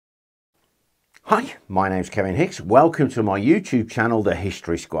Hi, my name's Kevin Hicks. Welcome to my YouTube channel, The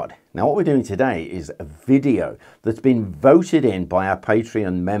History Squad. Now what we're doing today is a video that's been voted in by our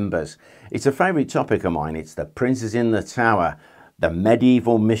Patreon members. It's a favourite topic of mine. It's the Princes in the Tower, the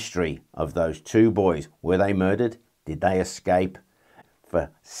medieval mystery of those two boys. Were they murdered? Did they escape? For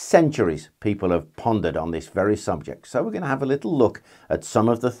centuries, people have pondered on this very subject. So we're going to have a little look at some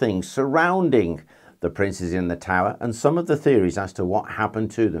of the things surrounding the Princes in the Tower and some of the theories as to what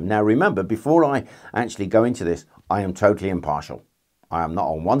happened to them. Now remember, before I actually go into this, I am totally impartial. I am not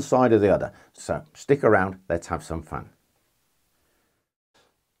on one side or the other. So stick around, let's have some fun.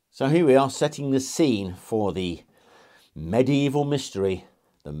 So here we are, setting the scene for the medieval mystery,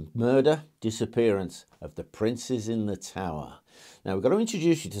 the murder, disappearance of the Princes in the Tower. Now we've got to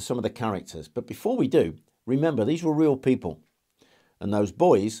introduce you to some of the characters, but before we do, remember these were real people and those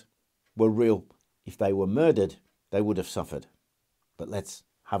boys were real. If they were murdered, they would have suffered. But let's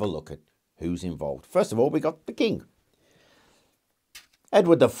have a look at who's involved. First of all, we got the king,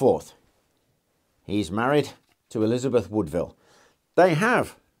 Edward IV. He's married to Elizabeth Woodville. They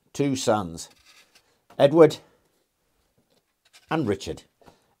have two sons, Edward and Richard.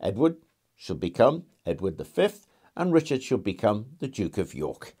 Edward should become Edward V, and Richard should become the Duke of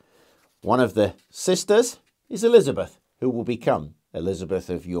York. One of the sisters is Elizabeth, who will become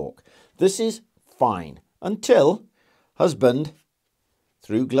Elizabeth of York. This is fine until husband,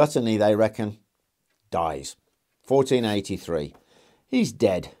 through gluttony they reckon, dies. 1483. He's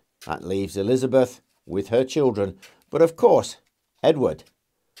dead. That leaves Elizabeth with her children. But of course, Edward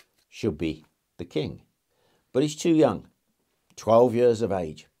should be the king. But he's too young, 12 years of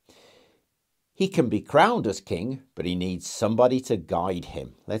age. He can be crowned as king, but he needs somebody to guide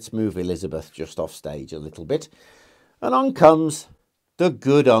him. Let's move Elizabeth just off stage a little bit. And on comes the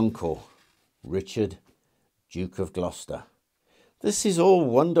good uncle, Richard, Duke of Gloucester. This is all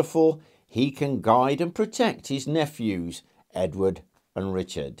wonderful. He can guide and protect his nephews, Edward and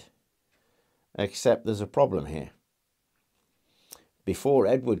Richard. Except there's a problem here. Before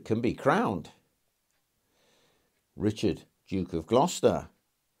Edward can be crowned, Richard, Duke of Gloucester,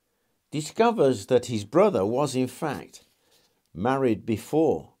 discovers that his brother was in fact married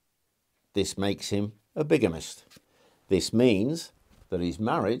before. This makes him a bigamist. This means that his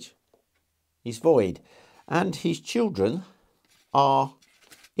marriage is void and his children are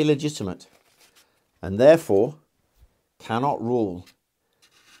illegitimate and therefore cannot rule.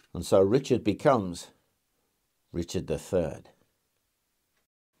 And so Richard becomes Richard III.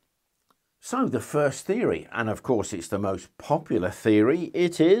 So the first theory, and of course it's the most popular theory,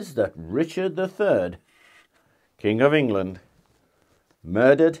 it is that Richard III, King of England,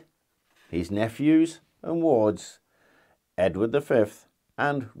 murdered his nephews and wards, Edward V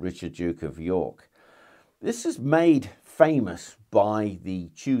and Richard, Duke of York. This is made famous by the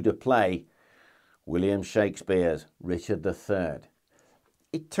Tudor play William Shakespeare's Richard III.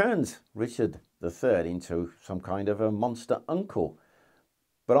 It turns Richard III into some kind of a monster uncle,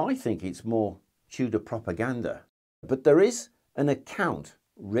 but I think it's more Tudor propaganda. But there is an account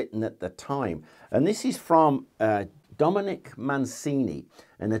written at the time, and this is from Dominic Mancini,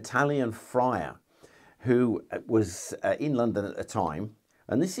 an Italian friar who was in London at the time.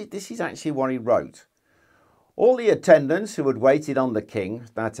 And this is actually what he wrote. All the attendants who had waited on the king,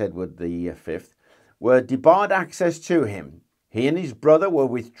 that's Edward V, were debarred access to him. He and his brother were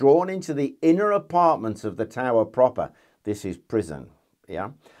withdrawn into the inner apartments of the tower proper. This is prison,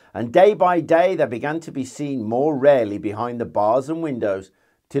 yeah? And day by day they began to be seen more rarely behind the bars and windows,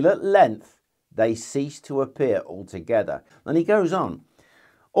 till at length they ceased to appear altogether. And he goes on.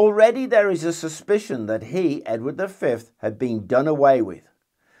 Already there is a suspicion that he, Edward V, had been done away with.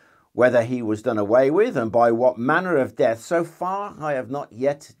 Whether he was done away with and by what manner of death, so far I have not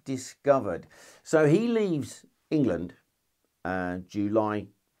yet discovered. So he leaves England July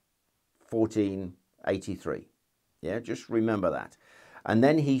 1483. Yeah, just remember that. And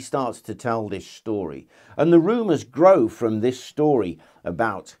then he starts to tell this story. And the rumours grow from this story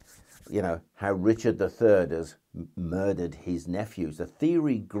about, you know, how Richard III has murdered his nephews. The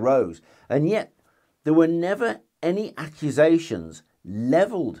theory grows. And yet there were never any accusations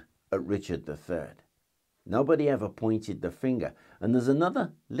levelled at Richard III. Nobody ever pointed the finger. And there's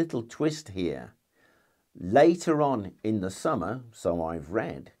another little twist here. Later on in the summer, so I've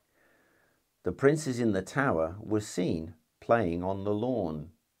read, the Princes in the Tower were seen playing on the lawn.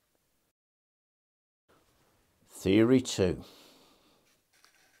 Theory 2.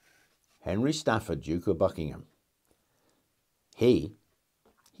 Henry Stafford, Duke of Buckingham. He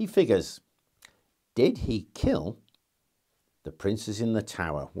figures, did he kill the Princes in the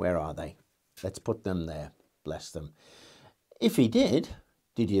Tower? Where are they? Let's put them there. Bless them. If he did,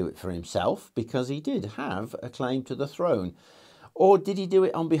 Did he do it for himself? Because he did have a claim to the throne. Or did he do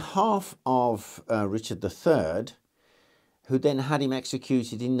it on behalf of Richard III, who then had him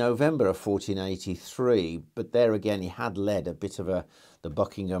executed in November of 1483? But there again, he had led a bit of the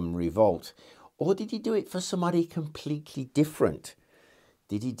Buckingham revolt. Or did he do it for somebody completely different?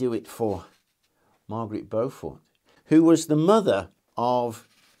 Did he do it for Margaret Beaufort, who was the mother of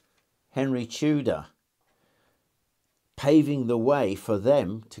Henry Tudor, paving the way for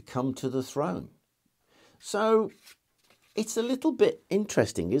them to come to the throne? So it's a little bit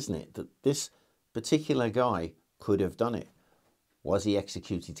interesting, isn't it, that this particular guy could have done it. Was he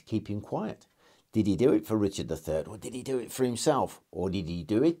executed to keep him quiet? Did he do it for Richard III, or did he do it for himself? Or did he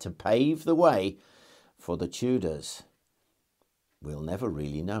do it to pave the way for the Tudors? We'll never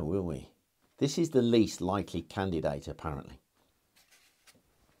really know, will we? This is the least likely candidate, apparently.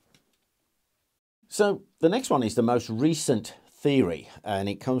 So the next one is the most recent theory, and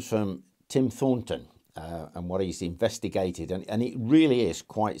it comes from Tim Thornton and what he's investigated, and it really is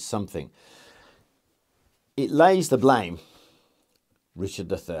quite something. It lays the blame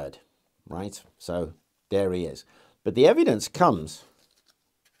Richard III, right? So there he is. But the evidence comes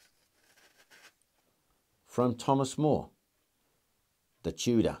from Thomas More, the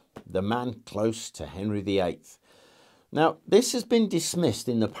Tudor, the man close to Henry VIII. Now, this has been dismissed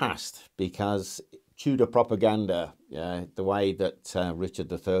in the past because Tudor propaganda, the way that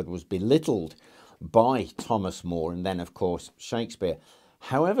Richard III was belittled by Thomas More and then, of course, Shakespeare.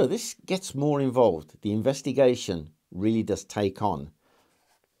 However, this gets more involved. The investigation really does take on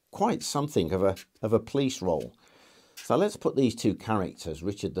quite something of a police role. So let's put these two characters,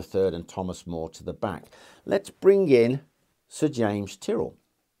 Richard III and Thomas More, to the back. Let's bring in Sir James Tyrrell,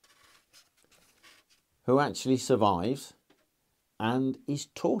 who actually survives and is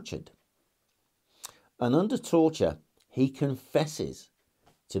tortured. And under torture, he confesses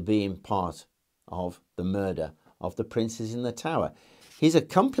to being part of the murder of the princes in the Tower. His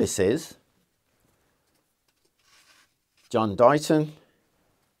accomplices, John Dighton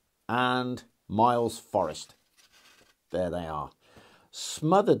and Miles Forrest, there they are,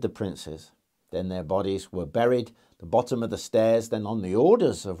 smothered the princes. Then their bodies were buried at the bottom of the stairs, then on the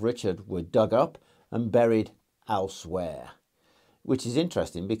orders of Richard were dug up and buried elsewhere, which is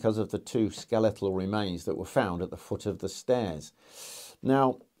interesting because of the two skeletal remains that were found at the foot of the stairs.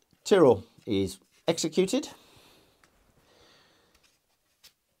 Now, Tyrrell is executed.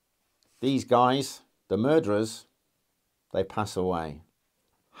 These guys, the murderers, they pass away.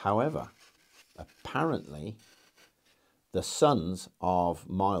 However, apparently, the sons of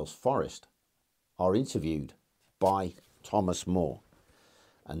Miles Forrest are interviewed by Thomas More,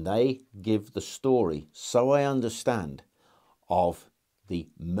 and they give the story, so I understand, of the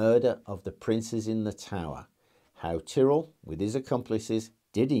murder of the princes in the Tower. How Tyrrell, with his accomplices,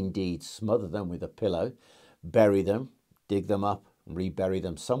 did indeed smother them with a pillow, bury them, dig them up, and rebury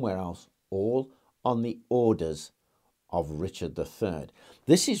them somewhere else, all on the orders of Richard III.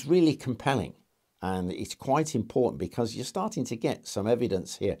 This is really compelling, and it's quite important because you're starting to get some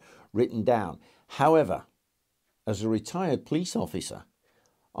evidence here written down. However, as a retired police officer,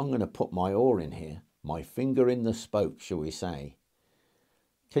 I'm going to put my oar in here, my finger in the spoke, shall we say.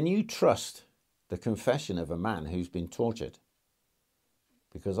 Can you trust the confession of a man who's been tortured?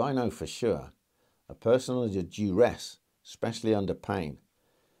 Because I know for sure a person under duress, especially under pain,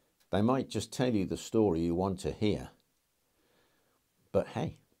 they might just tell you the story you want to hear. But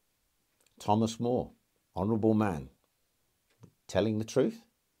hey, Thomas More, honourable man, telling the truth?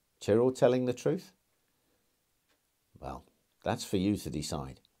 Tyrrell telling the truth? Well, that's for you to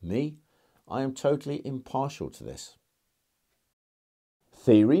decide. Me, I am totally impartial to this.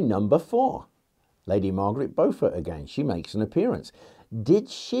 Theory number 4. Lady Margaret Beaufort again. She makes an appearance. Did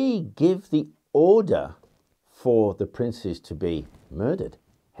she give the order for the princes to be murdered?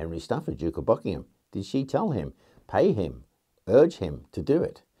 Henry Stafford, Duke of Buckingham. Did she tell him, pay him, urge him to do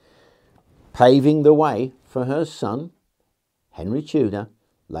it? Paving the way for her son, Henry Tudor,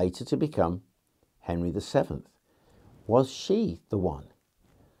 later to become Henry VII. Was she the one?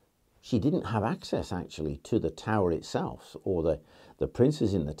 She didn't have access, actually, to the Tower itself or the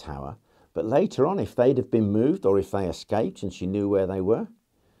princes in the Tower. But later on, if they'd have been moved or if they escaped and she knew where they were,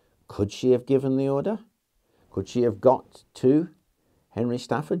 could she have given the order? Could she have got to Henry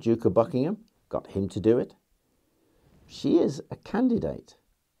Stafford, Duke of Buckingham, got him to do it? She is a candidate.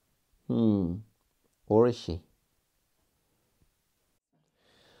 Or is she?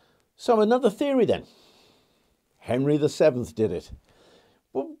 So another theory then. Henry VII did it.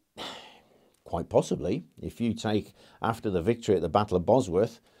 Well, quite possibly. If you take after the victory at the Battle of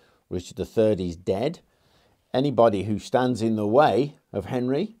Bosworth, Richard III is dead. Anybody who stands in the way of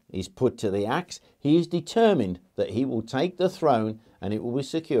Henry is put to the axe. He is determined that he will take the throne and it will be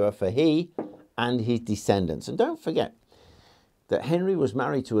secure for he and his descendants. And don't forget that Henry was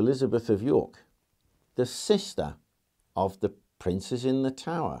married to Elizabeth of York, the sister of the princes in the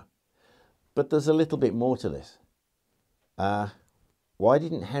Tower. But there's a little bit more to this. Why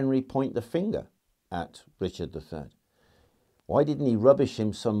didn't Henry point the finger at Richard III? Why didn't he rubbish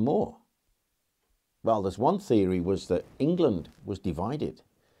him some more? Well, there's one theory was that England was divided.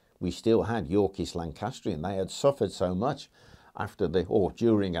 We still had Yorkist Lancastrian. They had suffered so much after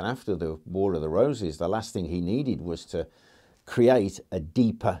during and after the War of the Roses. The last thing he needed was to create a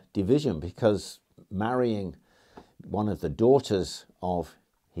deeper division, because marrying one of the daughters of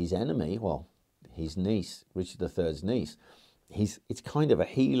his enemy, well, his niece, Richard III's niece, it's kind of a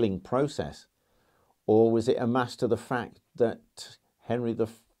healing process. Or was it a mask to the fact that Henry VII,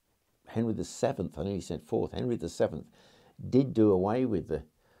 I know he said fourth, Henry VII did do away with the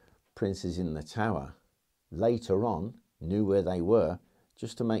princes in the Tower, later on knew where they were,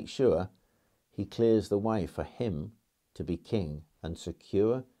 just to make sure he clears the way for him to be king and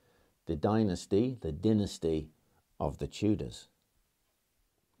secure the dynasty of the Tudors.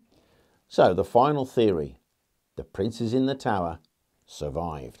 So the final theory, the princes in the Tower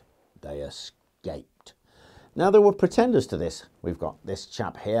survived. They escaped. Now there were pretenders to this. We've got this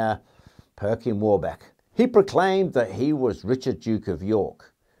chap here, Perkin Warbeck. He proclaimed that he was Richard, Duke of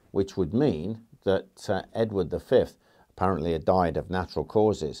York, which would mean that Edward V apparently had died of natural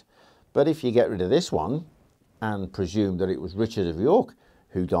causes. But if you get rid of this one and presume that it was Richard of York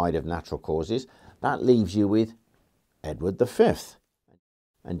who died of natural causes, that leaves you with Edward V.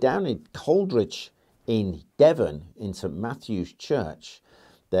 And down in Coldridge in Devon, in St Matthew's Church,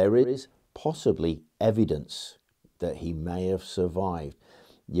 there is possibly evidence that he may have survived.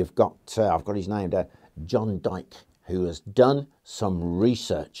 You've got, I've got his name there, John Dyke, who has done some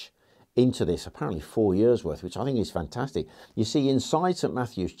research into this, apparently 4 years worth, which I think is fantastic. You see, inside St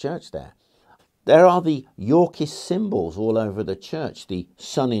Matthew's Church there are the Yorkist symbols all over the church, the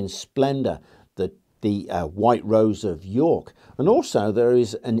sun in splendour, the white rose of York. And also there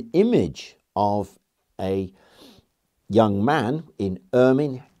is an image of a young man in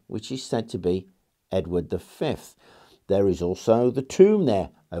ermine, which is said to be Edward V. There is also the tomb there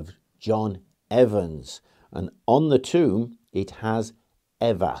of John Evans. And on the tomb, it has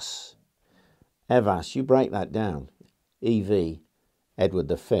Evas. Evas, you break that down. EV, Edward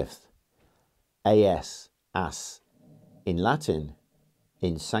V. AS, as, in Latin,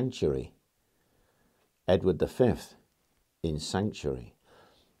 in sanctuary. Edward V, in sanctuary.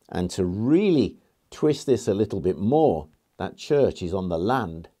 And to really twist this a little bit more, that church is on the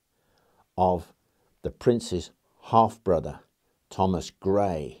land of the prince's half-brother, Thomas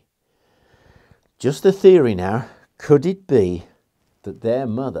Grey. Just a theory now, could it be that their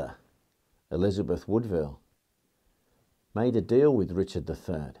mother, Elizabeth Woodville, made a deal with Richard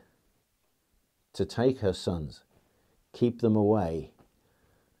III to take her sons, keep them away,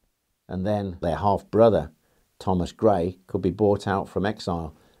 and then their half-brother, Thomas Grey, could be brought out from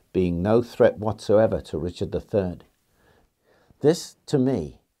exile, being no threat whatsoever to Richard III. This, to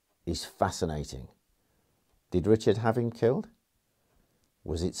me, is fascinating. Did Richard have him killed?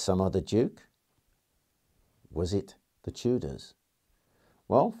 Was it some other duke? Was it the Tudors?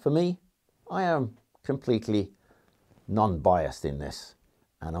 Well, for me, I am completely non-biased in this,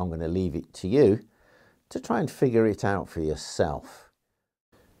 and I'm going to leave it to you to try and figure it out for yourself.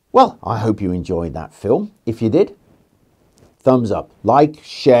 Well, I hope you enjoyed that film. If you did, thumbs up, like,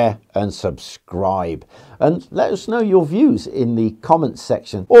 share and subscribe. And let us know your views in the comments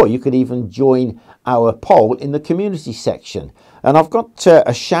section, or you could even join our poll in the community section. And I've got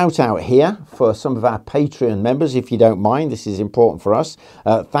a shout out here for some of our Patreon members, if you don't mind. This is important for us.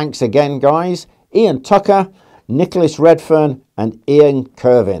 Thanks again, guys. Ian Tucker, Nicholas Redfern and Ian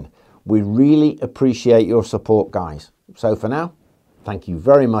Kervin. We really appreciate your support, guys. So for now, thank you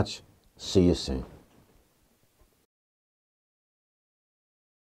very much. See you soon.